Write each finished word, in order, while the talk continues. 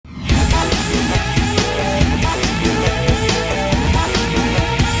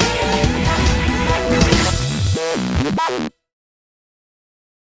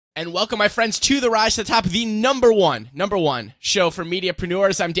And welcome, my friends, to the Rise to the Top, the number one show for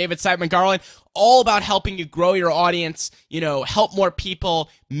mediapreneurs. I'm David Siteman Garland, all about helping you grow your audience, help more people,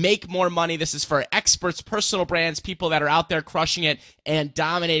 make more money. This is for experts, personal brands, people that are out there crushing it and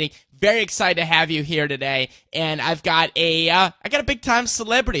dominating. Very excited to have you here today. And I've got a big time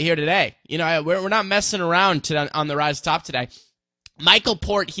celebrity here today. We're not messing around on the Rise to the Top today. Michael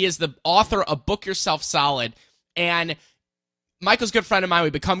Port, he is the author of Book Yourself Solid, and Michael's a good friend of mine.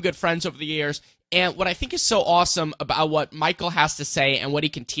 We've become good friends over the years. And what I think is so awesome about what Michael has to say and what he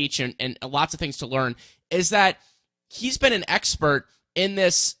can teach and lots of things to learn is that he's been an expert in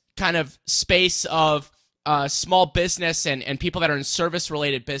this kind of space of small business and people that are in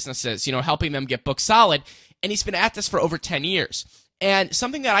service-related businesses, helping them get booked solid. And he's been at this for over 10 years. And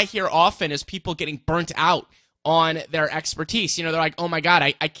something that I hear often is people getting burnt out on their expertise. They're like, oh my God,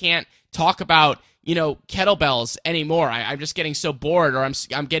 I can't talk about kettlebells anymore. I'm just getting so bored, or I'm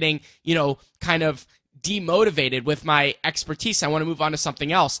getting, kind of demotivated with my expertise. I want to move on to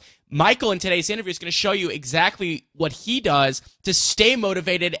something else. Michael in today's interview is going to show you exactly what he does to stay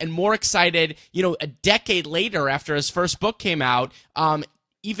motivated and more excited, a decade later after his first book came out,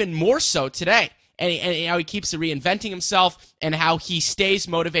 even more so today. And how he keeps reinventing himself and how he stays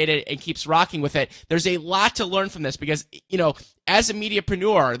motivated and keeps rocking with it. There's a lot to learn from this because, as a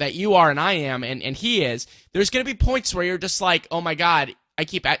mediapreneur that you are and I am and he is, there's going to be points where you're just like, oh my God, I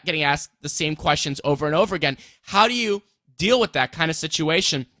keep getting asked the same questions over and over again. How do you deal with that kind of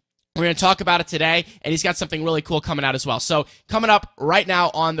situation? We're going to talk about it today, and he's got something really cool coming out as well. So coming up right now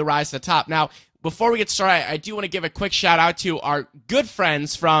on the Rise to the Top. Now, before we get started, I do want to give a quick shout out to our good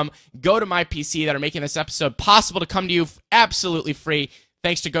friends from Go to My PC that are making this episode possible to come to you absolutely free,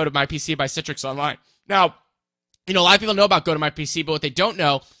 thanks to Go to My PC by Citrix Online. Now, a lot of people know about Go to My PC, but what they don't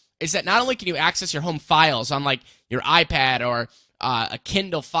know is that not only can you access your home files on like your iPad or a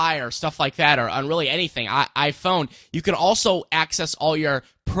Kindle Fire, stuff like that, or on really anything, iPhone, you can also access all your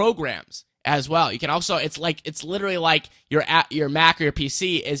programs as well. You can also, it's literally like your Mac or your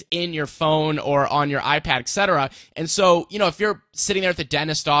PC is in your phone or on your iPad, etc. And so, if you're sitting there at the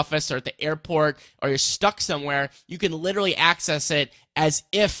dentist office or at the airport or you're stuck somewhere, you can literally access it as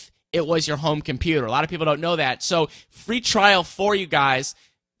if it was your home computer. A lot of people don't know that. So free trial for you guys,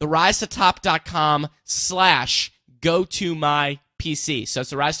 therisetotop.com/go-to-my-PC. So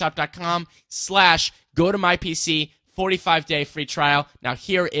it's therisetotop.com/go-to-my-PC. 45-day free trial. Now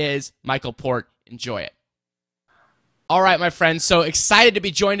here is Michael Port. Enjoy it. All right, my friends. So excited to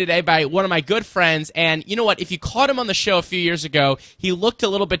be joined today by one of my good friends. And you know what? If you caught him on the show a few years ago, he looked a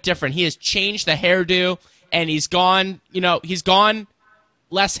little bit different. He has changed the hairdo, and he's gone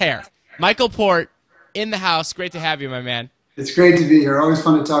less hair. Michael Port in the house. Great to have you, my man. It's great to be here. Always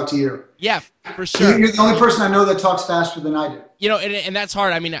fun to talk to you. Yeah, for sure. You're the only person I know that talks faster than I do. And that's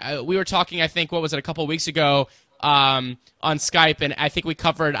hard. I mean, we were talking, I think, what was it, a couple of weeks ago, on Skype, and I think we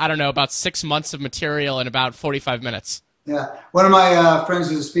covered, about 6 months of material in about 45 minutes. Yeah. One of my friends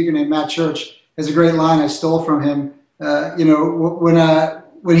who's a speaker named Matt Church has a great line I stole from him. When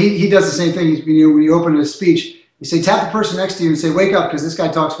he does the same thing, when you open a speech, you say, tap the person next to you and say, wake up, because this guy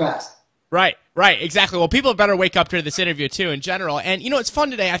talks fast. Right, exactly. Well, people better wake up to this interview, too, in general. And, it's fun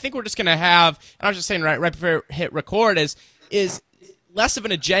today. I think we're just going to have, and I was just saying right before I hit record, is less of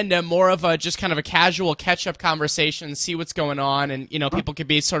an agenda, more of a just kind of a casual catch-up conversation, see what's going on, and, people could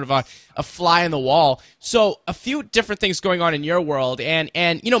be sort of a fly on the wall. So a few different things going on in your world, and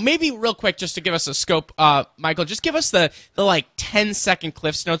maybe real quick, just to give us a scope, Michael, just give us the 10-second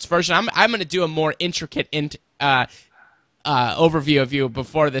Cliff's Notes version. I'm going to do a more intricate overview of you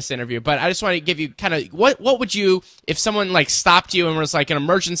before this interview, but I just want to give you kind of what would you, if someone stopped you and was like an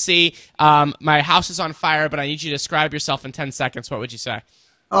emergency, my house is on fire, but I need you to describe yourself in 10 seconds, what would you say?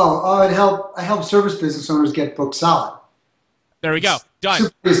 I help service business owners get booked solid. There we go. Done.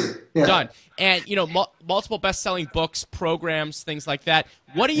 Super easy. Yeah. Done. And multiple best-selling books, programs, things like that.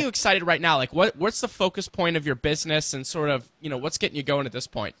 What are you excited right now? What's the focus point of your business, and sort of what's getting you going at this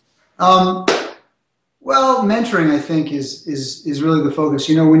point? Well, mentoring, I think, is really the focus.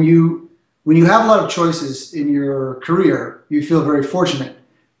 When you have a lot of choices in your career, you feel very fortunate.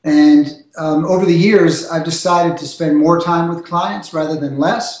 And over the years, I've decided to spend more time with clients rather than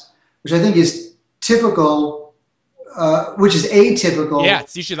less, which I think is typical, which is atypical. Yeah,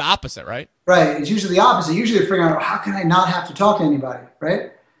 it's usually the opposite, right? Right. It's usually the opposite. Usually you're figuring out, how can I not have to talk to anybody,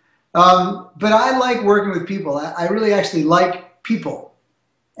 right? But I like working with people. I really actually like people.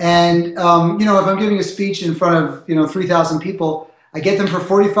 And, if I'm giving a speech in front of, 3,000 people, I get them for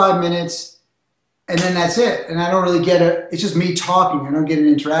 45 minutes and then that's it. And I don't really get it's just me talking. I don't get an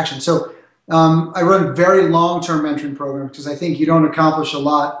interaction. So I run very long-term mentoring programs because I think you don't accomplish a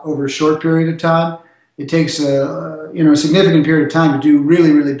lot over a short period of time. It takes a significant period of time to do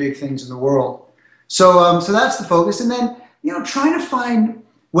really, really big things in the world. So that's the focus, and then trying to find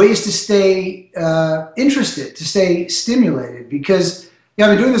ways to stay interested, to stay stimulated, because I've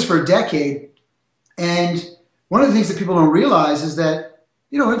been doing this for a decade, and one of the things that people don't realize is that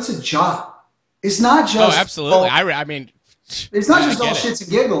it's a job. It's not just absolutely. I mean. It's not just all shits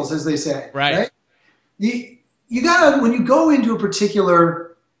and giggles, as they say. Right. You gotta, when you go into a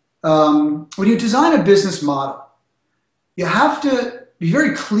particular, when you design a business model, you have to be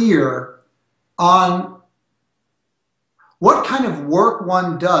very clear on what kind of work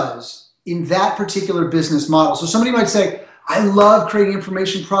one does in that particular business model. So somebody might say, I love creating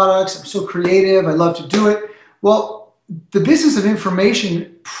information products. I'm so creative. I love to do it. Well, the business of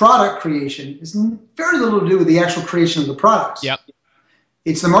information product creation has very little to do with the actual creation of the products. Yep.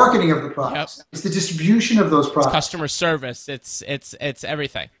 It's the marketing of the products. Yep. It's the distribution of those products. It's customer service. It's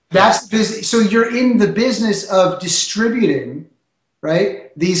everything. That's the business. So you're in the business of distributing,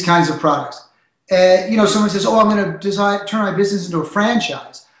 right, these kinds of products. Someone says, "Oh, I'm going to turn my business into a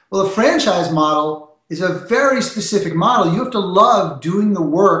franchise." Well, a franchise model is a very specific model. You have to love doing the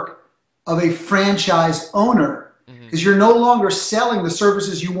work of a franchise owner. Because you're no longer selling the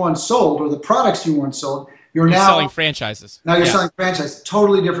services you once sold or the products you once sold. You're now selling franchises. Now you're selling franchises.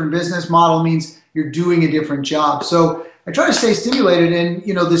 Totally different business model means you're doing a different job. So I try to stay stimulated. And,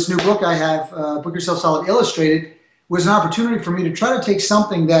 this new book I have, Book Yourself Solid Illustrated, was an opportunity for me to try to take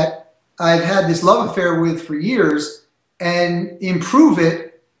something that I've had this love affair with for years and improve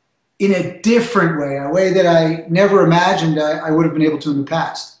it in a different way, a way that I never imagined I would have been able to in the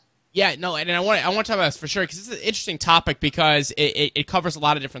past. Yeah, no, and I want to talk about this for sure because it's an interesting topic because it covers a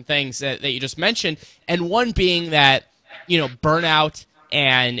lot of different things that you just mentioned, and one being that burnout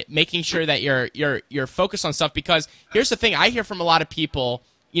and making sure that you're focused on stuff. Because here's the thing, I hear from a lot of people,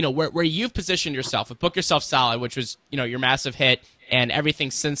 where you've positioned yourself with Book Yourself Solid, which was your massive hit, and everything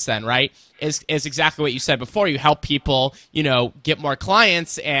since then, right, is exactly what you said before. You help people get more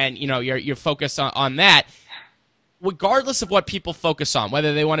clients, and you're focused on that. Regardless of what people focus on,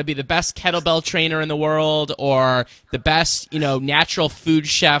 whether they want to be the best kettlebell trainer in the world or the best, natural food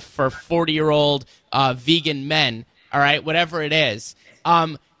chef for 40-year-old vegan men, all right, whatever it is,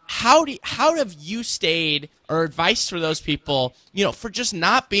 how have you stayed, or advice for those people, for just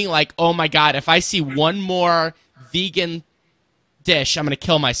not being like, oh my God, if I see one more vegan dish, I'm going to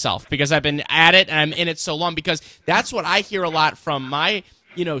kill myself because I've been at it and I'm in it so long? Because that's what I hear a lot from my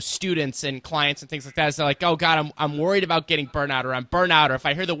students and clients and things like that, is they're like, oh God, I'm worried about getting burnout, or I'm burnout, or if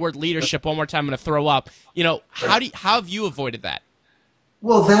I hear the word leadership one more time, I'm going to throw up. How have you avoided that?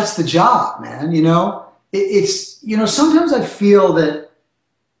 Well, that's the job, man. It's sometimes I feel that,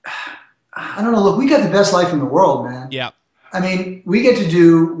 I don't know, look, we got the best life in the world, man. Yeah. I mean, we get to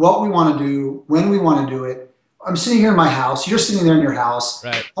do what we want to do, when we want to do it. I'm sitting here in my house. You're sitting there in your house.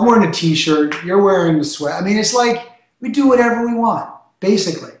 Right. I'm wearing a t-shirt. You're wearing a sweat. I mean, it's like we do whatever we want,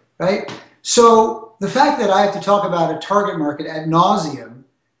 basically, right? So the fact that I have to talk about a target market ad nauseum,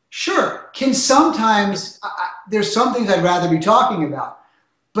 sure, can sometimes, there's some things I'd rather be talking about.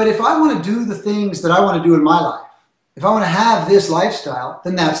 But if I want to do the things that I want to do in my life, if I want to have this lifestyle,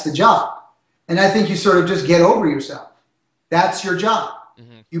 then that's the job. And I think you sort of just get over yourself. That's your job.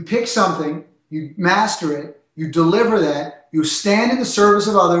 Mm-hmm. You pick something, you master it, you deliver that, you stand in the service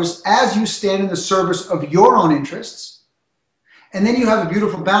of others as you stand in the service of your own interests, and then you have a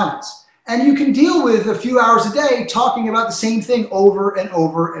beautiful balance. And you can deal with a few hours a day talking about the same thing over and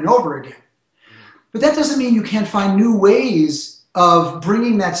over and over again. But that doesn't mean you can't find new ways of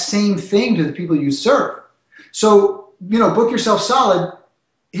bringing that same thing to the people you serve. So, Book Yourself Solid,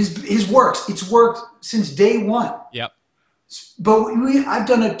 his works. It's worked since day one. Yep. But I've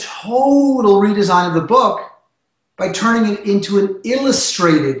done a total redesign of the book by turning it into an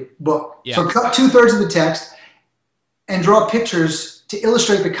illustrated book. Yep. So cut 2/3 of the text and draw pictures to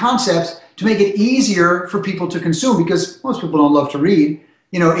illustrate the concepts to make it easier for people to consume, because most people don't love to read.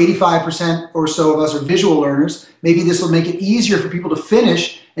 85% or so of us are visual learners. Maybe this will make it easier for people to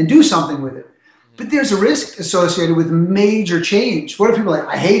finish and do something with it. But there's a risk associated with major change. What if people are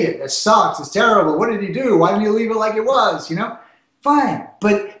like, I hate it, that sucks, it's terrible, what did he do? Why didn't he leave it like it was? Fine.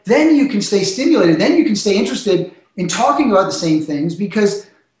 But then you can stay stimulated, then you can stay interested in talking about the same things, because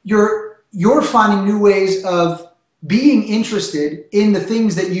you're finding new ways of being interested in the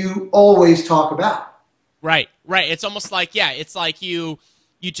things that you always talk about. Right. It's almost like, it's like you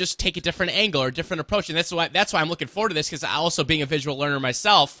just take a different angle or a different approach, and that's why I'm looking forward to this, because also being a visual learner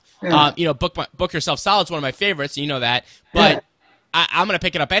myself, Book Yourself Solid is one of my favorites, you know that, but I'm going to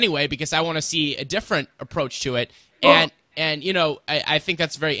pick it up anyway because I want to see a different approach to it. And you know, I think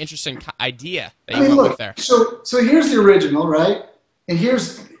that's a very interesting idea that you went with there. So here's the original, right? And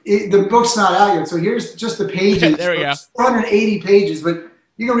the book's not out yet, so here's just the pages. There we go. 480 pages, but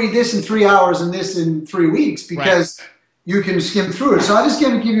you can read this in 3 hours and this in 3 weeks because you can skim through it. So I'm just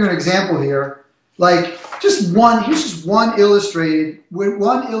going to give you an example here. Like here's just one illustration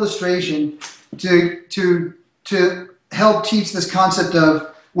to help teach this concept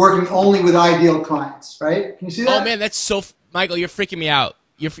of working only with ideal clients, right? Can you see that? Oh man, that's so Michael, you're freaking me out.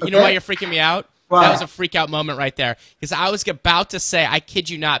 You know why you're freaking me out? Why? That was a freak out moment right there. Because I was about to say, I kid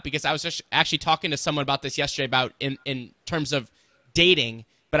you not, because I was just actually talking to someone about this yesterday about in terms of dating,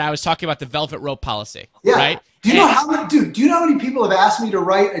 but I was talking about the velvet rope policy. Yeah. Right? Do you know how many people have asked me to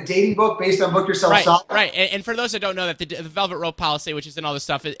write a dating book based on Book Yourself Solid? Right. And for those that don't know, that the velvet rope policy, which is in all this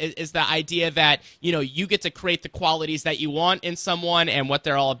stuff, is the idea that, you know, you get to create the qualities that you want in someone and what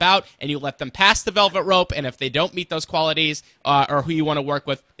they're all about, and you let them pass the velvet rope, and if they don't meet those qualities or who you want to work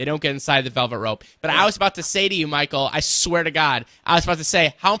with, they don't get inside the velvet rope. But I was about to say to you, Michael, I swear to God, I was about to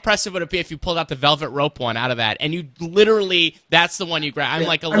say, how impressive would it be if you pulled out the velvet rope one out of that, and you literally, that's the one you grab. I'm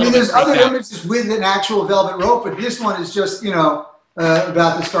like a little bit there's other freaked out. images with an actual velvet rope, but this one is just, about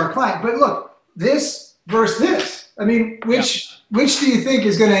the star client. But look, this versus this. I mean, which do you think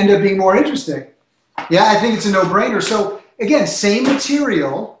is going to end up being more interesting? Yeah, I think it's a no-brainer. So again, same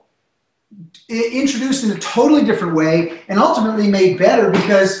material, introduced in a totally different way, and ultimately made better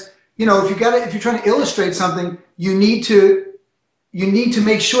because if you're trying to illustrate something, you need to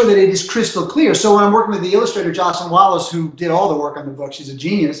make sure that it is crystal clear. So when I'm working with the illustrator Jocelyn Wallace, who did all the work on the book, she's a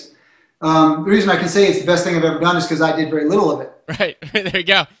genius. The reason I can say it's the best thing I've ever done is because I did very little of it. Right. There you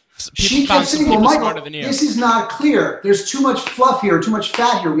go. She kept saying, well, Michael, this is not clear. There's too much fluff here, too much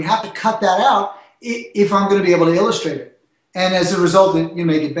fat here. We have to cut that out if I'm going to be able to illustrate it. And as a result, you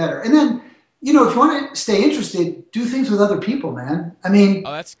make it better. And then, if you want to stay interested, do things with other people, man. I mean...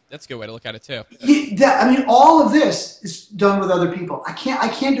 Oh, that's a good way to look at it, too. All of this is done with other people. I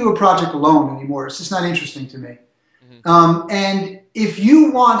can't do a project alone anymore. It's just not interesting to me. And if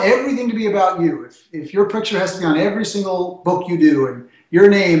you want everything to be about you, if your picture has to be on every single book you do and your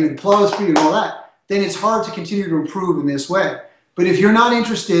name and applause for you and all that, then it's hard to continue to improve in this way. But if you're not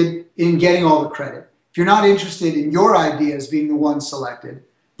interested in getting all the credit, if you're not interested in your ideas being the ones selected,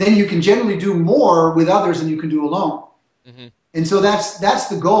 then you can generally do more with others than you can do alone. Mm-hmm. And so that's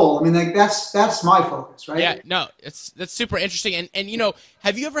the goal. I mean, that's my focus, right? Yeah, no, that's super interesting. And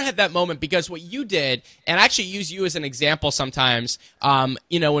have you ever had that moment? Because what you did, and I actually use you as an example sometimes,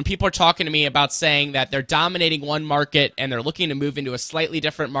 when people are talking to me about saying that they're dominating one market and they're looking to move into a slightly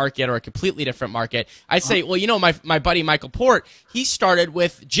different market or a completely different market, I'd say, well, my buddy Michael Port, he started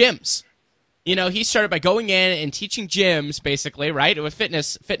with gyms. He started by going in and teaching gyms, basically, right, with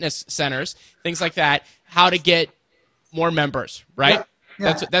fitness centers, things like that, how to get more members, right?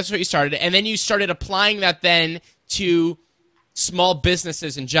 Yeah. That's what you started. And then you started applying that then to small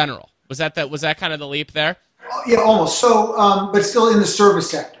businesses in general. Was that kind of the leap there? Yeah, almost. So, but still in the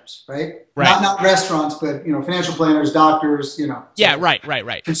service sectors, right? Right. Not restaurants, but, financial planners, doctors, Yeah,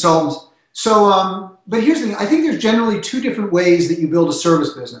 right. Consultants. So, but here's the thing. I think there's generally two different ways that you build a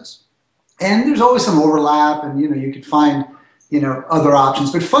service business. And there's always some overlap and, you could find, other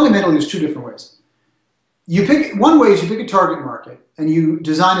options. But fundamentally, there's two different ways. One way is you pick a target market and you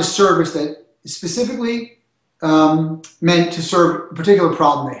design a service that is specifically meant to serve a particular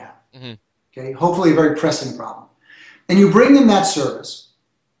problem they have. Mm-hmm. Okay, hopefully a very pressing problem. And you bring them that service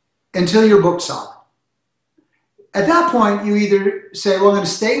until you're booked solid. At that point, you either say, well, I'm going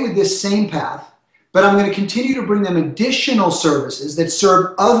to stay with this same path, but I'm going to continue to bring them additional services that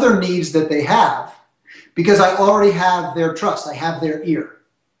serve other needs that they have because I already have their trust. I have their ear.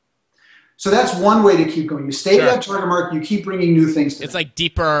 So that's one way to keep going. You stay with that target market, you keep bringing new things to them. It's like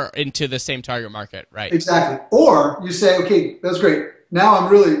deeper into the same target market, right? Exactly. Or you say, okay, that's great. Now I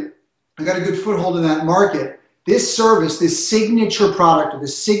got a good foothold in that market. This service, this signature product or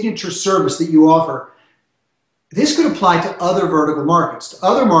this signature service that you offer, this could apply to other vertical markets, to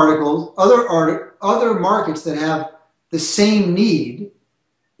other markets that have the same need.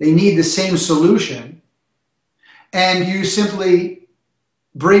 They need the same solution. And you simply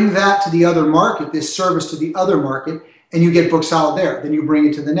bring that to the other market, this service to the other market, and you get book solid there. Then you bring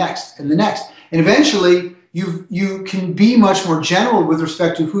it to the next and the next. And eventually, you can be much more general with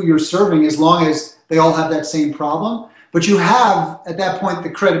respect to who you're serving as long as they all have that same problem. But you have, at that point, the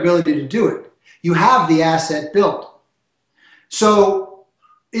credibility to do it. You have the asset built. So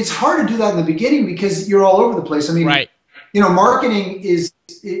it's hard to do that in the beginning because you're all over the place. I mean, right. Marketing is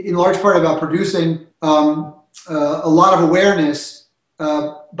in large part about producing a lot of awareness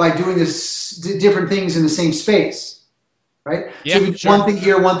by doing different things in the same space, right? Yeah, so if you do one thing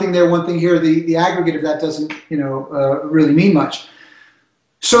here, one thing there, one thing here, the aggregate of that doesn't, really mean much.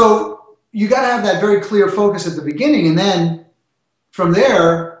 So you got to have that very clear focus at the beginning, and then from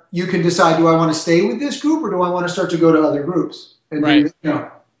there you can decide: do I want to stay with this group, or do I want to start to go to other groups? And right.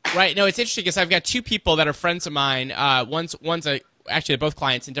 then, Right. No, it's interesting because I've got two people that are friends of mine. One's actually both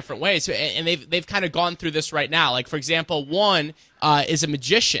clients in different ways, and they've kind of gone through this right now. Like, for example, one is a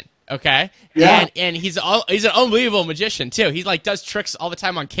magician. Okay. Yeah. And he's an unbelievable magician too. He like does tricks all the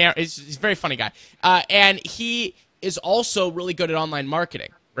time on camera. He's a very funny guy. And he is also really good at online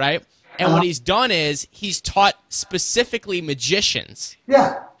marketing. Right. And what he's done is he's taught specifically magicians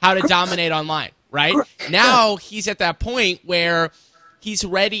how to dominate online. Right. Now he's at that point where he's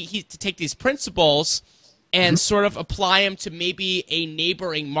ready to take these principles and sort of apply them to maybe a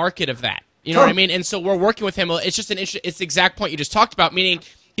neighboring market of that. You know what I mean? And so we're working with him. It's just it's the exact point you just talked about, meaning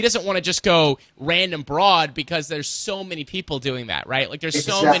he doesn't want to just go random broad because there's so many people doing that, right? Like there's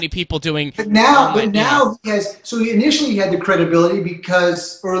so many people doing. But now he has. So initially he had the credibility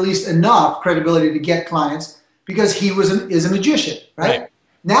or at least enough credibility to get clients because he is a magician, right?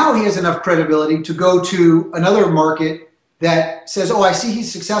 Now he has enough credibility to go to another market that says, oh, I see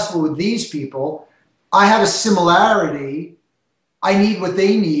he's successful with these people. I have a similarity. I need what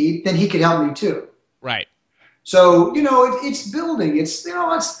they need. Then he can help me too. Right. So, it's building. It's,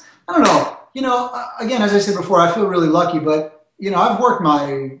 I don't know. Again, as I said before, I feel really lucky, but, I've worked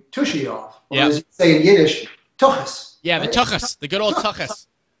my tushy off. Or as you say in Yiddish, tuchus. Yeah, the tuchus, the good old tuchus.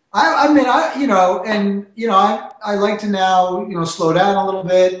 I like to now, slow down a little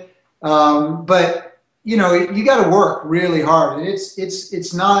bit. But, you got to work really hard. And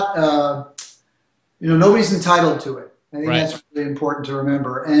it's not, nobody's entitled to it. I think that's really important to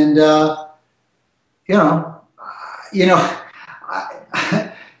remember. And,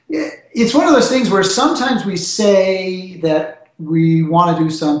 it's one of those things where sometimes we say that we want to do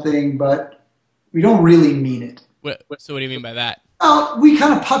something, but we don't really mean it. So what do you mean by that? Well, we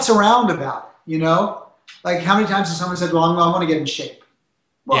kind of putz around about it, Like how many times has someone said, well, I want to get in shape.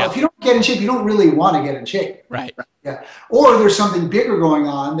 Well, if you don't get in shape, you don't really want to get in shape. Right. Yeah. Or there's something bigger going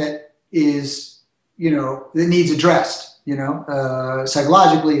on that is, that needs addressed,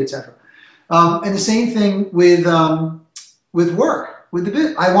 psychologically, etc. And the same thing with work, with the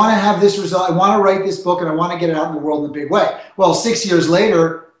bit. I want to have this result. I want to write this book and I want to get it out in the world in a big way. Well, 6 years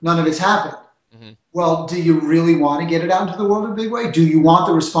later, none of it's happened. Mm-hmm. Well, do you really want to get it out into the world in a big way? Do you want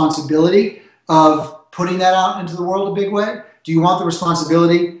the responsibility of putting that out into the world in a big way? Do you want the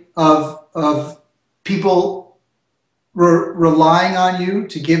responsibility of people relying on you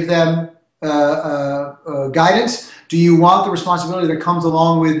to give them guidance? Do you want the responsibility that comes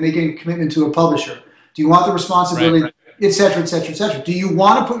along with making a commitment to a publisher? Do you want the responsibility, et cetera, et cetera, et cetera? Do you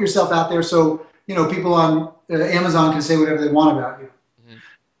want to put yourself out there so people on Amazon can say whatever they want about you? Mm-hmm.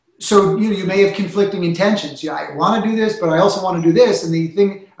 So you may have conflicting intentions. Yeah, I want to do this, but I also want to do this. And the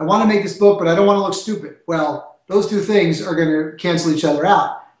thing, I want to make this book, but I don't want to look stupid. Well, those two things are going to cancel each other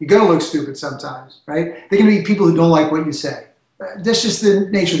out. You're going to look stupid sometimes, right? There can be people who don't like what you say. That's just the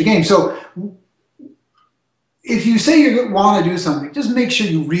nature of the game. So if you say you want to do something, just make sure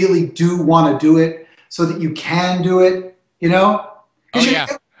you really do want to do it so that you can do it,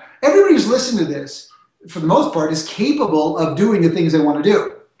 Because everybody who's listening to this, for the most part, is capable of doing the things they want to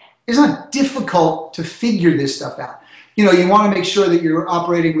do. It's not difficult to figure this stuff out. You want to make sure that you're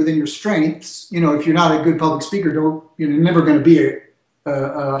operating within your strengths. If you're not a good public speaker, you're never going to be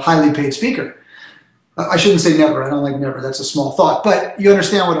a highly paid speaker. I shouldn't say never. I don't like never. That's a small thought. But you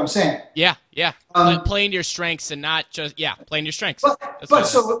understand what I'm saying. Yeah. Playing your strengths and not just, playing your strengths. But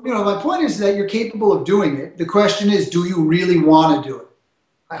so, my point is that you're capable of doing it. The question is, do you really want to do it?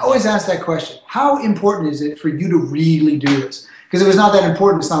 I always ask that question. How important is it for you to really do this? Because if it's not that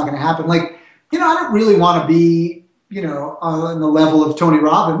important, it's not going to happen. Like, I don't really want to be, on the level of Tony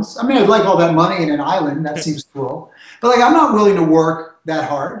Robbins. I mean, I'd like all that money in an island. That seems cool. But I'm not willing to work that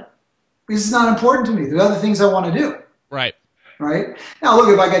hard because it's not important to me. There's other things I want to do. Right. Now, look,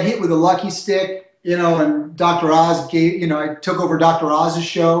 if I got hit with a lucky stick, and Dr. Oz I took over Dr. Oz's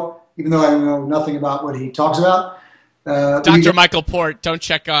show, even though I don't know nothing about what he talks about. Dr. Michael Port, don't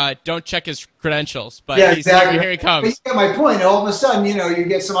check his credentials, but exactly. Here he comes. But you get my point. All of a sudden, you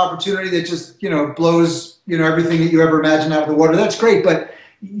get some opportunity that just, blows, everything that you ever imagined out of the water. That's great, but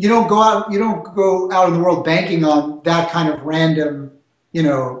you don't go out in the world banking on that kind of random,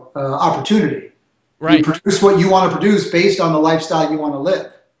 opportunity. Right. You produce what you want to produce based on the lifestyle you want to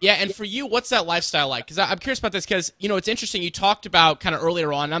live. Yeah, and for you, what's that lifestyle like? Because I'm curious about this because, it's interesting. You talked about kind of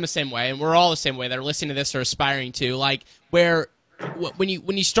earlier on, and I'm the same way, and we're all the same way that are listening to this or aspiring to, like, where when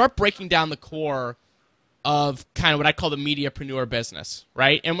you start breaking down the core of kind of what I call the mediapreneur business,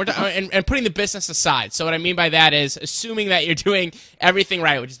 right? And and putting the business aside. So what I mean by that is assuming that you're doing everything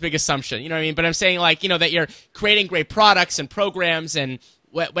right, which is a big assumption. You know what I mean? But I'm saying, like, that you're creating great products and programs and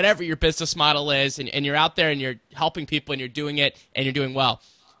whatever your business model is, and you're out there and you're helping people and you're doing it and you're doing well.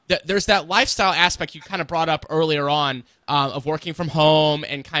 There's that lifestyle aspect you kind of brought up earlier on of working from home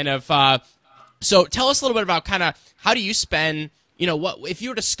and kind of. So tell us a little bit about kind of how do you spend. What if you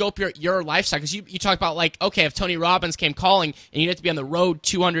were to scope your lifestyle? Because you talk about, like, okay, if Tony Robbins came calling and you had to be on the road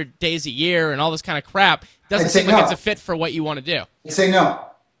 200 days a year and all this kind of crap, it doesn't seem like it's a fit for what you want to do. He'd say no.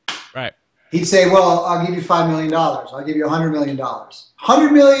 Right. He'd say, well, I'll give you $5 million. I'll give you $100 million.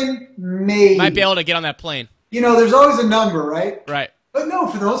 $100 million, maybe. Might be able to get on that plane. There's always a number, right? Right. But no,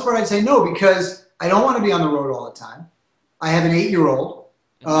 for the most part, I'd say no, because I don't want to be on the road all the time. I have an 8-year-old,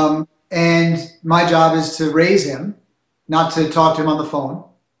 and my job is to raise him, not to talk to him on the phone.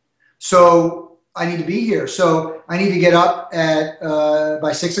 So I need to be here. So I need to get up at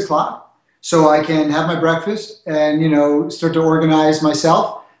by 6 o'clock so I can have my breakfast and, start to organize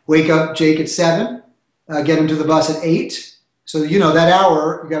myself, wake up Jake at 7, get him to the bus at 8. So, that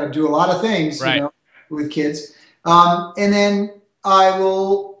hour, you got to do a lot of things, right, with kids. And then I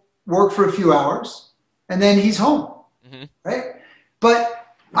will work for a few hours and then he's home, right?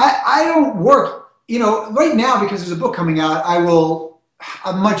 But I don't work. Right now, because there's a book coming out,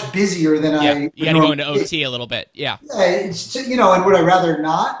 I'm much busier than I. You got to go into OT a little bit. Yeah. It's just, and would I rather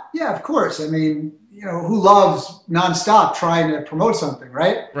not? Yeah, of course. I mean, who loves nonstop trying to promote something,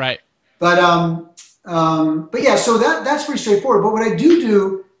 right? Right. But yeah, so that's pretty straightforward. But what I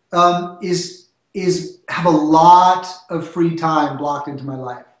do is have a lot of free time blocked into my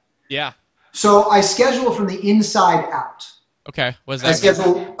life. Yeah. So I schedule from the inside out. Okay, what's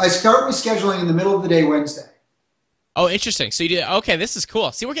that? I start with scheduling in the middle of the day Wednesday. Oh, interesting. So you do. Okay, this is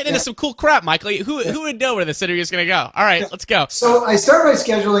cool. See, we're getting into some cool crap, Michael. Who would know where this interview is going to go? All right, let's go. So I start by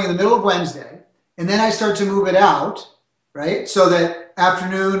scheduling in the middle of Wednesday, and then I start to move it out, right? So that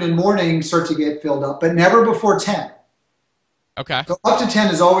afternoon and morning start to get filled up, but never before 10. Okay. So up to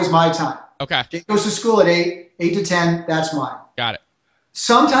 10 is always my time. Okay. Jake goes to school at 8 to 10, that's mine. Got it.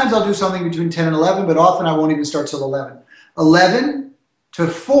 Sometimes I'll do something between 10 and 11, but often I won't even start till 11. 11 to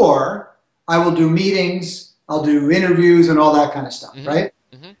 4, I will do meetings, I'll do interviews and all that kind of stuff, right?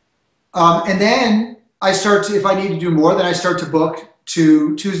 And then I start to, if I need to do more, then I start to book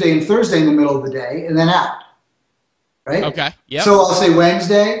to Tuesday and Thursday in the middle of the day and then out, right? Okay, yeah. So I'll say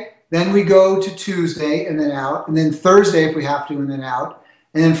Wednesday, then we go to Tuesday and then out, and then Thursday if we have to and then out.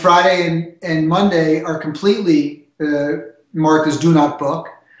 And then Friday and Monday are completely marked as do not book.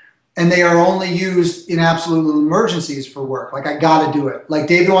 And they are only used in absolute emergencies for work. Like, I got to do it. Like,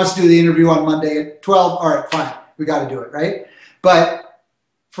 David wants to do the interview on Monday at 12. All right, fine. We got to do it, right? But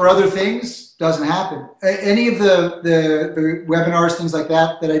for other things, doesn't happen. Any of the webinars, things like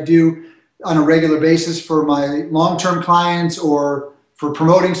that I do on a regular basis for my long-term clients or for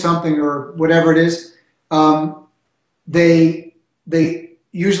promoting something or whatever it is, they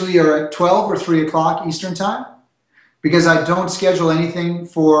usually are at 12 or 3 o'clock Eastern time, because I don't schedule anything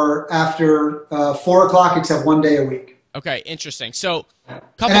for after 4 o'clock except one day a week. Okay, interesting. So, I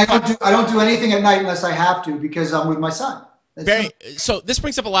don't do anything at night unless I have to, because I'm with my son. So this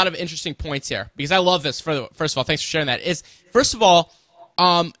brings up a lot of interesting points here, because I love this. First of all, thanks for sharing that. First of all,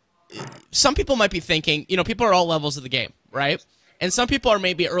 some people might be thinking, people are all levels of the game, right? And some people are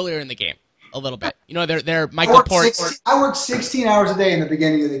maybe earlier in the game a little bit. They're Michael Porter. I worked 16 hours a day in the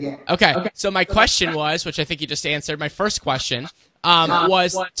beginning of the game. Okay. So my question was, which I think you just answered, my first question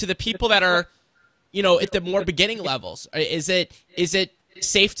was to the people that are, at the more beginning levels. Is it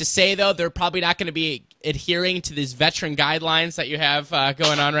safe to say, though, they're probably not going to be adhering to these veteran guidelines that you have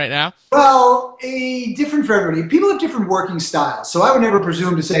going on right now? Well, different for everybody. People have different working styles. So I would never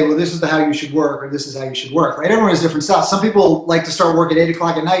presume to say, well, this is how you should work or this is how you should work, right? Everyone has different styles. Some people like to start work at 8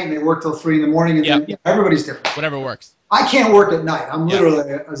 o'clock at night and they work till 3 in the morning. And then, everybody's different. Whatever works. I can't work at night. I'm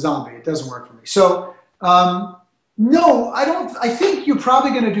literally a zombie. It doesn't work for me. So, no, I don't. I think you're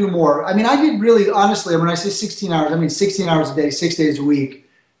probably going to do more. I mean, I did really, honestly, when I say 16 hours, I mean 16 hours a day, 6 days a week,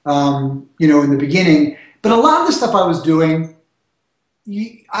 in the beginning. But a lot of the stuff I was doing,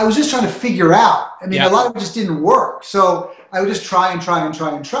 I was just trying to figure out. I mean, a lot of it just didn't work. So I would just try and try and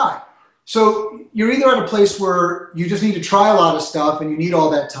try and try. So you're either at a place where you just need to try a lot of stuff and you need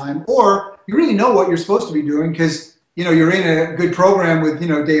all that time, or you really know what you're supposed to be doing because you're in a good program with,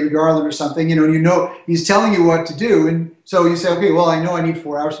 David Garland or something, and he's telling you what to do. And so you say, okay, well, I know I need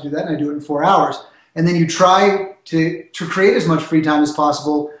 4 hours to do that, and I do it in 4 hours. And then you try to create as much free time as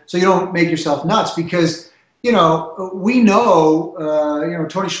possible so you don't make yourself nuts, because we know,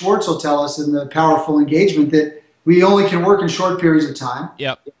 Tony Schwartz will tell us in the Powerful Engagement that we only can work in short periods of time.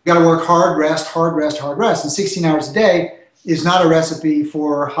 Yep. You got to work hard, rest, hard rest, hard rest. And 16 hours a day is not a recipe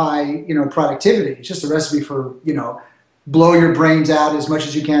for high, productivity. It's just a recipe for, blow your brains out as much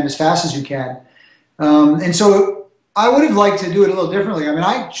as you can, as fast as you can. And so I would have liked to do it a little differently. I mean,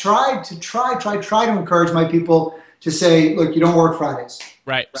 I tried to encourage my people to say, look, you don't work Fridays,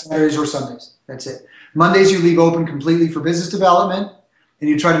 right, Saturdays or Sundays. That's it. Mondays you leave open completely for business development, and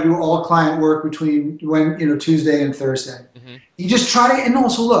you try to do all client work between Tuesday and Thursday. Mm-hmm. You just try to, and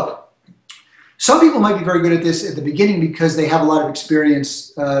also look, some people might be very good at this at the beginning because they have a lot of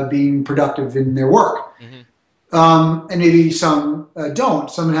experience being productive in their work. Mm-hmm. And maybe some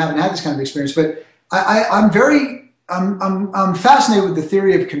don't. Some haven't had this kind of experience. But I'm fascinated with the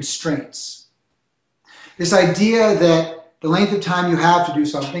theory of constraints. This idea that the length of time you have to do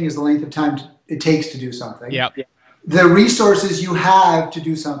something is the length of time it takes to do something. Yep. The resources you have to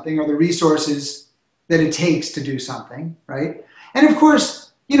do something are the resources that it takes to do something, right? And of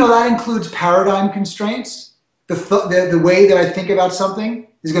course, that includes paradigm constraints. The way that I think about something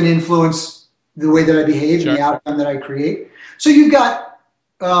is going to influence the way that I behave and the outcome that I create. So you've got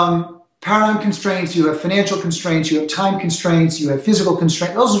paradigm constraints, you have financial constraints, you have time constraints, you have physical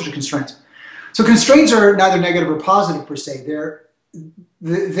constraints. Those are constraints. So constraints are neither negative or positive per se.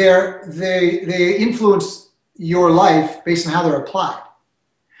 They influence your life based on how they're applied.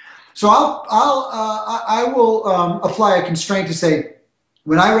 So I will apply a constraint to say,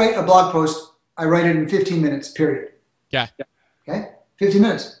 when I write a blog post, I write it in 15 minutes, period. Yeah. Okay? 15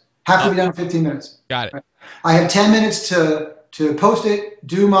 minutes. Have to be done in 15 minutes. Got it. Right? I have 10 minutes to post it,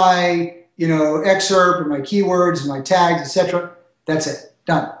 do my excerpt or my keywords and my tags, etc. That's it.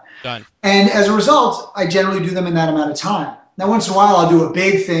 Done. And as a result, I generally do them in that amount of time. Now, once in a while, I'll do a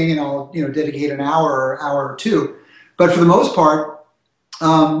big thing and I'll dedicate an hour or two. But for the most part,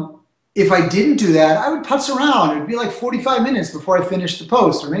 if I didn't do that, I would putz around. It'd be like 45 minutes before I finished the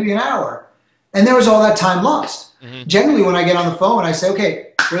post, or maybe an hour. And there was all that time lost. Mm-hmm. Generally, when I get on the phone, I say,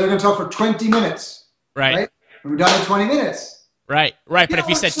 okay, we're going to talk for 20 minutes. Right? And we're done in 20 minutes. Right. But if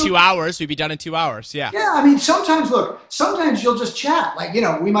you said 2 hours, we'd be done in 2 hours. Yeah. Yeah. I mean, sometimes you'll just chat. Like,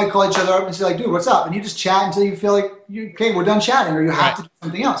 we might call each other up and say, like, dude, what's up? And you just chat until you feel like, okay, we're done chatting, or you have to do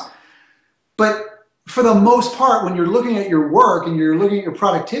something else. But for the most part, when you're looking at your work and you're looking at your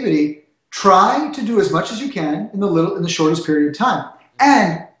productivity, try to do as much as you can in the shortest period of time.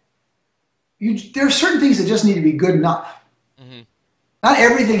 And there are certain things that just need to be good enough. Mm-hmm. Not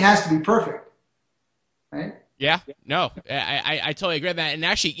everything has to be perfect. Right? Yeah, no, I totally agree with that. And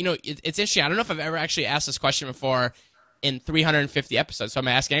actually, it's interesting. I don't know if I've ever actually asked this question before in 350 episodes, so I'm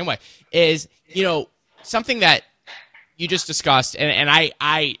going to ask it anyway, is, something that you just discussed, and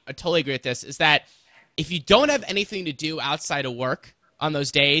I totally agree with this, is that if you don't have anything to do outside of work on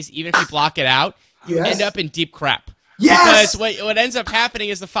those days, even if you block it out, you end up in deep crap. Yes! Because what ends up happening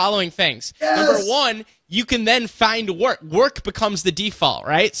is the following things. Yes! Number one, you can then find work. Work becomes the default,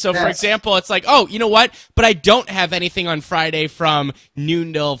 right? So, for example, it's like, oh, you know what? But I don't have anything on Friday from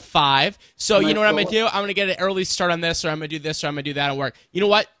noon till 5. So, you know what I'm going to do? I'm going to get an early start on this, or I'm going to do this, or I'm going to do that at work. You know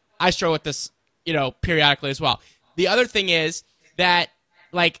what? I struggle with this, periodically as well. The other thing is that,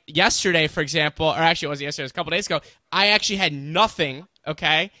 like yesterday, for example, or actually it wasn't yesterday, it was a couple days ago, I actually had nothing,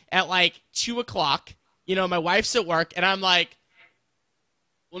 okay, at like 2 o'clock. My wife's at work, and I'm like,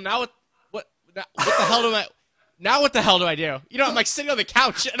 well, now what the hell do I? Now what the hell do I do? I'm like sitting on the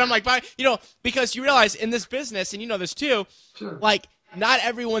couch, and I'm like, because you realize in this business, and you know this too, like not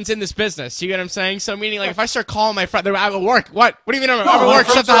everyone's in this business. You get what I'm saying? So meaning, like, if I start calling my friend, they're out at work. What? What do you mean I'm at work?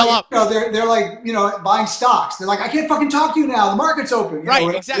 Shut the hell up. They're like, buying stocks. They're like, I can't fucking talk to you now. The market's open.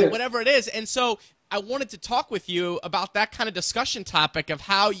 Right, exactly. Whatever it is, and so I wanted to talk with you about that kind of discussion topic of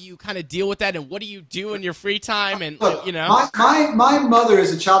how you kind of deal with that, and what do you do in your free time, and Look, My mother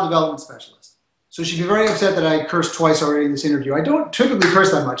is a child development specialist, so she'd be very upset that I cursed twice already in this interview. I don't typically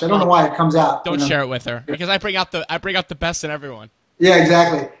curse that much. I don't know why it comes out. Don't share it with her, because I bring out the best in everyone. Yeah,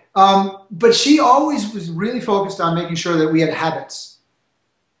 exactly. But she always was really focused on making sure that we had habits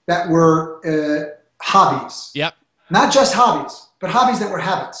that were hobbies. Yep. Not just hobbies, but hobbies that were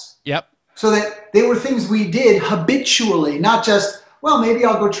habits. Yep. So that they were things we did habitually, not just, well, maybe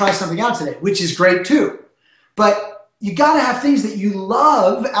I'll go try something out today, which is great too. But you got to have things that you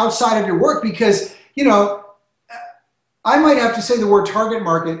love outside of your work, because, I might have to say the word target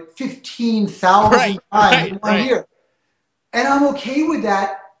market 15,000 times in 1 year. And I'm okay with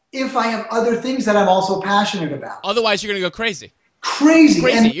that if I have other things that I'm also passionate about. Otherwise, you're going to go crazy. Crazy.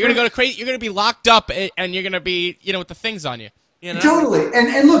 And you're going to go crazy. You're going to be locked up, and you're going to be, with the things on you. Totally.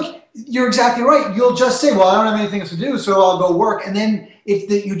 And look, you're exactly right. You'll just say, well, I don't have anything else to do, so I'll go work. And then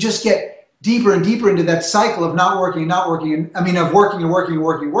you just get deeper and deeper into that cycle of not working, not working, of working and working and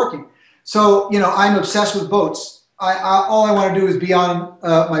working and working. So, I'm obsessed with boats. All I want to do is be on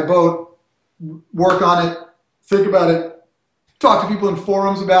my boat, work on it, think about it, talk to people in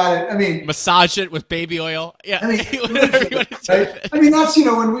forums about it. Massage it with baby oil. Yeah. Whatever you want to do. Right? That's,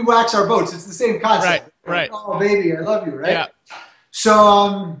 when we wax our boats, it's the same concept. Right. Oh, baby, I love you, right? Yeah.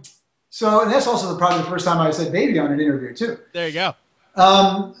 So, and that's also probably the first time I said baby on an interview, too. There you go.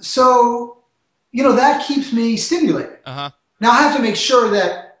 That keeps me stimulated. Uh-huh. Now, I have to make sure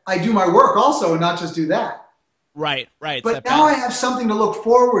that I do my work also and not just do that. Right. But now I have something to look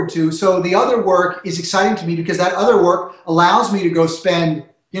forward to. So the other work is exciting to me because that other work allows me to go spend,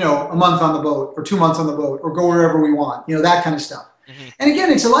 a month on the boat or 2 months on the boat or go wherever we want, that kind of stuff. Mm-hmm. And again,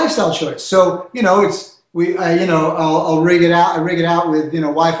 it's a lifestyle choice. So, I'll rig it out. I rig it out with,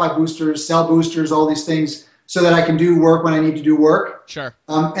 Wi-Fi boosters, cell boosters, all these things so that I can do work when I need to do work. Sure.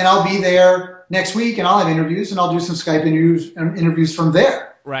 And I'll be there next week and I'll have interviews and I'll do some Skype interviews from there.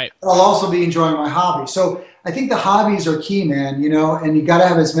 Right. But I'll also be enjoying my hobby. So I think the hobbies are key, man, and you got to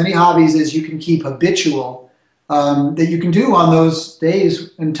have as many hobbies as you can keep habitual that you can do on those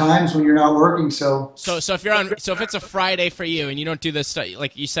days and times when you're not working. So if it's a Friday for you and you don't do this,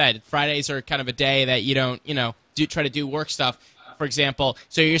 like you said, Fridays are kind of a day that you don't, try to do work stuff, for example.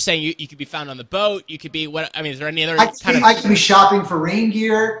 So you're saying you could be found on the boat. You could be is there any other I could be shopping for rain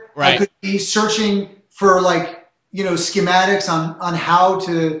gear. Right. I could be searching for schematics on how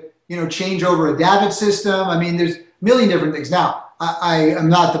to, change over a David system. There's a million different things. Now, I am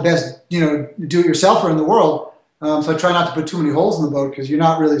not the best, do-it-yourselfer in the world, so I try not to put too many holes in the boat because you're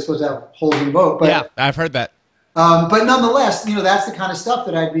not really supposed to have holes in the boat. But, yeah, I've heard that. But nonetheless, that's the kind of stuff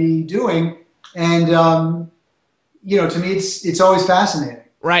that I'd be doing, and to me, it's always fascinating.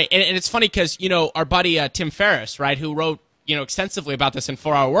 Right, and it's funny because our buddy Tim Ferriss, right, who wrote extensively about this in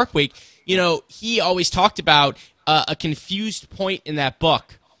 4 Hour Workweek, he always talked about a confused point in that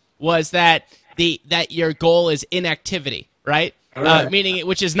book was that that your goal is inactivity, right? Meaning,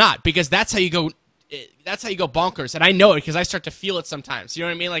 which is not, because that's how you go bonkers. And I know it because I start to feel it sometimes. You know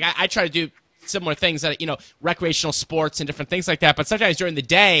what I mean? Like I try to do similar things that recreational sports and different things like that. But sometimes during the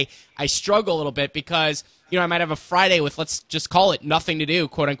day, I struggle a little bit because I might have a Friday with, let's just call it, nothing to do,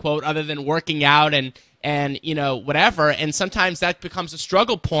 quote unquote, other than working out and whatever, and sometimes that becomes a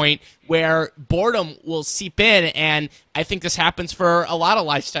struggle point where boredom will seep in, and I think this happens for a lot of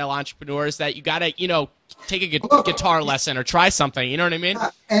lifestyle entrepreneurs that you gotta take a guitar lesson or try something, you know what I mean?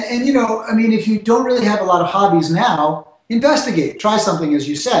 And if you don't really have a lot of hobbies now, investigate, try something, as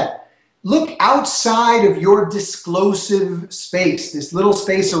you said. Look outside of your disclosive space, this little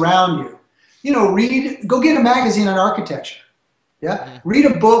space around you. Go get a magazine on architecture, Mm-hmm. Read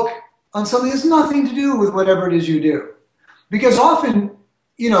a book on something that's nothing to do with whatever it is you do. Because often,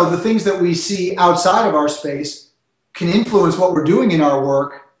 the things that we see outside of our space can influence what we're doing in our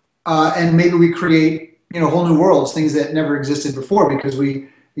work, and maybe we create, whole new worlds, things that never existed before because we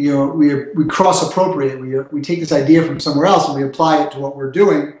cross-appropriate. We take this idea from somewhere else and we apply it to what we're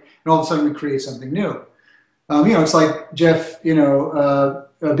doing, and all of a sudden we create something new. It's like Jeff,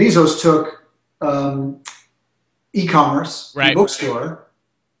 Bezos took e-commerce, right, the bookstore,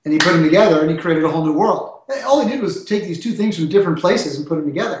 and he put them together, and he created a whole new world. All he did was take these two things from different places and put them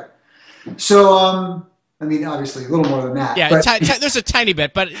together. So, obviously, a little more than that. Yeah, but, there's a tiny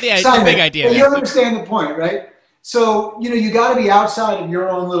bit, but yeah, it's a big idea. But you understand the point, right? So, you got to be outside of your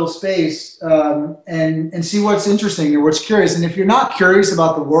own little space and see what's interesting or what's curious. And if you're not curious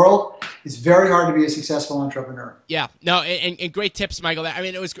about the world, it's very hard to be a successful entrepreneur. Yeah, no, and great tips, Michael.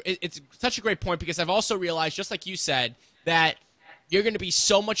 It's such a great point because I've also realized, just like you said, that you're going to be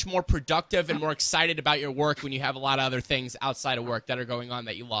so much more productive and more excited about your work when you have a lot of other things outside of work that are going on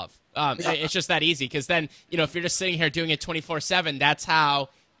that you love. It's just that easy because then, if you're just sitting here doing it 24/7, that's how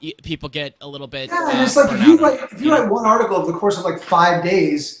people get a little bit. Yeah, and it's like if you write one article over the course of 5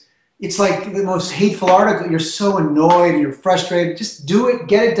 days, it's like the most hateful article. You're so annoyed, you're frustrated. Just do it,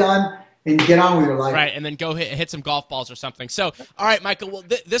 get it done, and get on with your life. Right, and then go hit some golf balls or something. So, all right, Michael, well,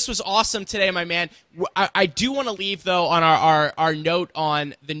 this was awesome today, my man. I do want to leave, though, on our note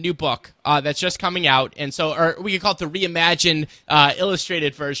on the new book that's just coming out, and so, or we could call it the reimagined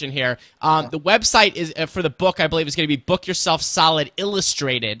illustrated version here. The website is for the book, I believe, is going to be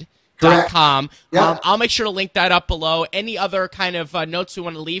bookyourselfsolidillustrated.com. Yeah. I'll make sure to link that up below. Any other kind of notes we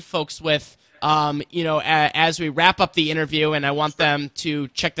want to leave folks with? As we wrap up the interview, and I want them to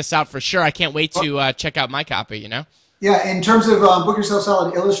check this out for sure. I can't wait to check out my copy, Yeah, in terms of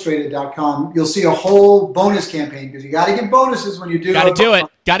bookyourselfsolidillustrated.com, you'll see a whole bonus campaign because you got to get bonuses when you do. Got to do it.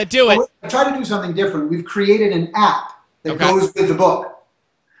 Got to do it. I try to do something different. We've created an app that Okay. goes with the book,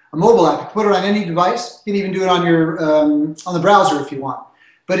 a mobile app. You can put it on any device. You can even do it on your on the browser if you want.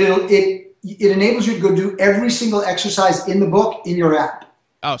 But it enables you to go do every single exercise in the book in your app.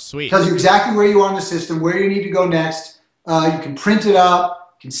 Oh, sweet. Tells you exactly where you are in the system, where you need to go next. You can print it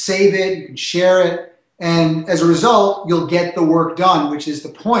up, you can save it, you can share it, and as a result, you'll get the work done, which is the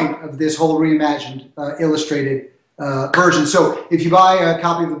point of this whole reimagined illustrated version. So if you buy a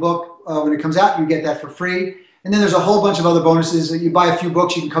copy of the book when it comes out, you get that for free. And then there's a whole bunch of other bonuses. You buy a few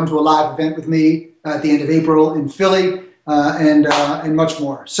books, you can come to a live event with me at the end of April in Philly, and much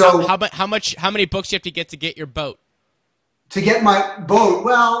more. So how many books do you have to get your boat? To get my boat,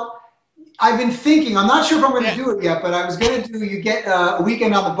 well, I've been thinking. I'm not sure if I'm going to do it yet, but I was going to do. You get a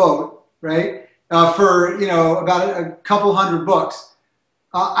weekend on the boat, right? For about a couple hundred books.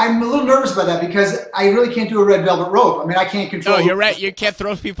 I'm a little nervous about that because I really can't do a red velvet rope. I mean, I can't control. No, you're right. You can't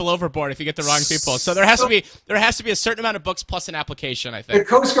throw people overboard if you get the wrong people. So there has to be a certain amount of books plus an application, I think. The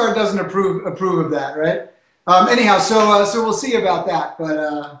Coast Guard doesn't approve of that, right? Anyhow, so we'll see about that. But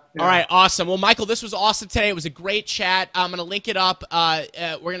yeah. All right, awesome. Well, Michael, this was awesome today. It was a great chat. I'm going to link it up.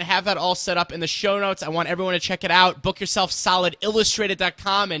 We're going to have that all set up in the show notes. I want everyone to check it out.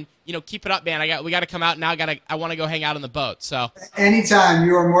 BookYourselfSolidIllustrated.com, and keep it up, man. We got to come out now. I want to go hang out on the boat. So anytime,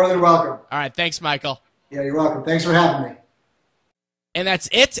 you are more than welcome. All right, thanks, Michael. Yeah, you're welcome. Thanks for having me. And that's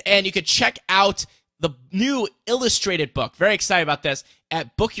it. And you could check out the new illustrated book. Very excited about this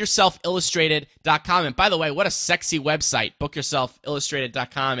at BookYourselfIllustrated.com. And by the way, what a sexy website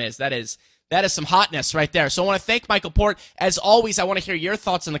BookYourselfIllustrated.com is. That is some hotness right there. So I want to thank Michael Port. As always, I want to hear your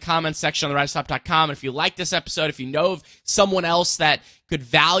thoughts in the comments section on therisestop.com. And if you like this episode, if you know of someone else that could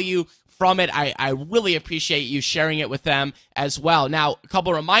value from it, I really appreciate you sharing it with them as well. Now, a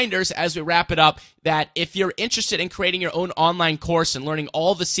couple reminders as we wrap it up that if you're interested in creating your own online course and learning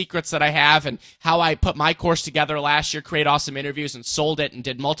all the secrets that I have and how I put my course together last year, create awesome interviews and sold it and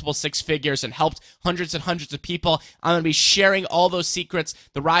did multiple six figures and helped hundreds and hundreds of people, I'm going to be sharing all those secrets,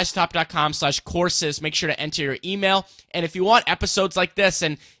 therisestop.com/courses. Make sure to enter your email. And if you want episodes like this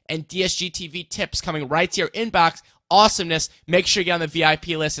and DSG TV tips coming right to your inbox, awesomeness, make sure you get on the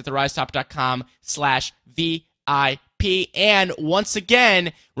VIP list at therisestop.com/VIP. And once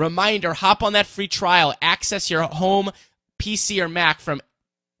again, reminder, hop on that free trial. Access your home PC or Mac from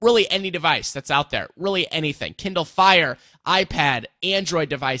really any device that's out there. Really anything. Kindle Fire, iPad, Android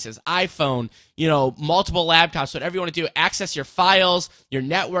devices, iPhone, multiple laptops, whatever you want to do. Access your files, your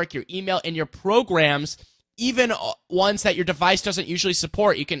network, your email, and your programs, even ones that your device doesn't usually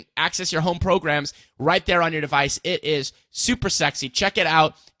support. You can access your home programs right there on your device. It is super sexy. Check it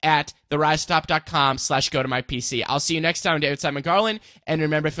out at therisestop.com/go-to-my-PC. I'll see you next time. I'm David Simon Garland. And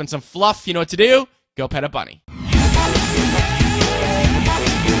remember, if you want some fluff, you know what to do. Go pet a bunny.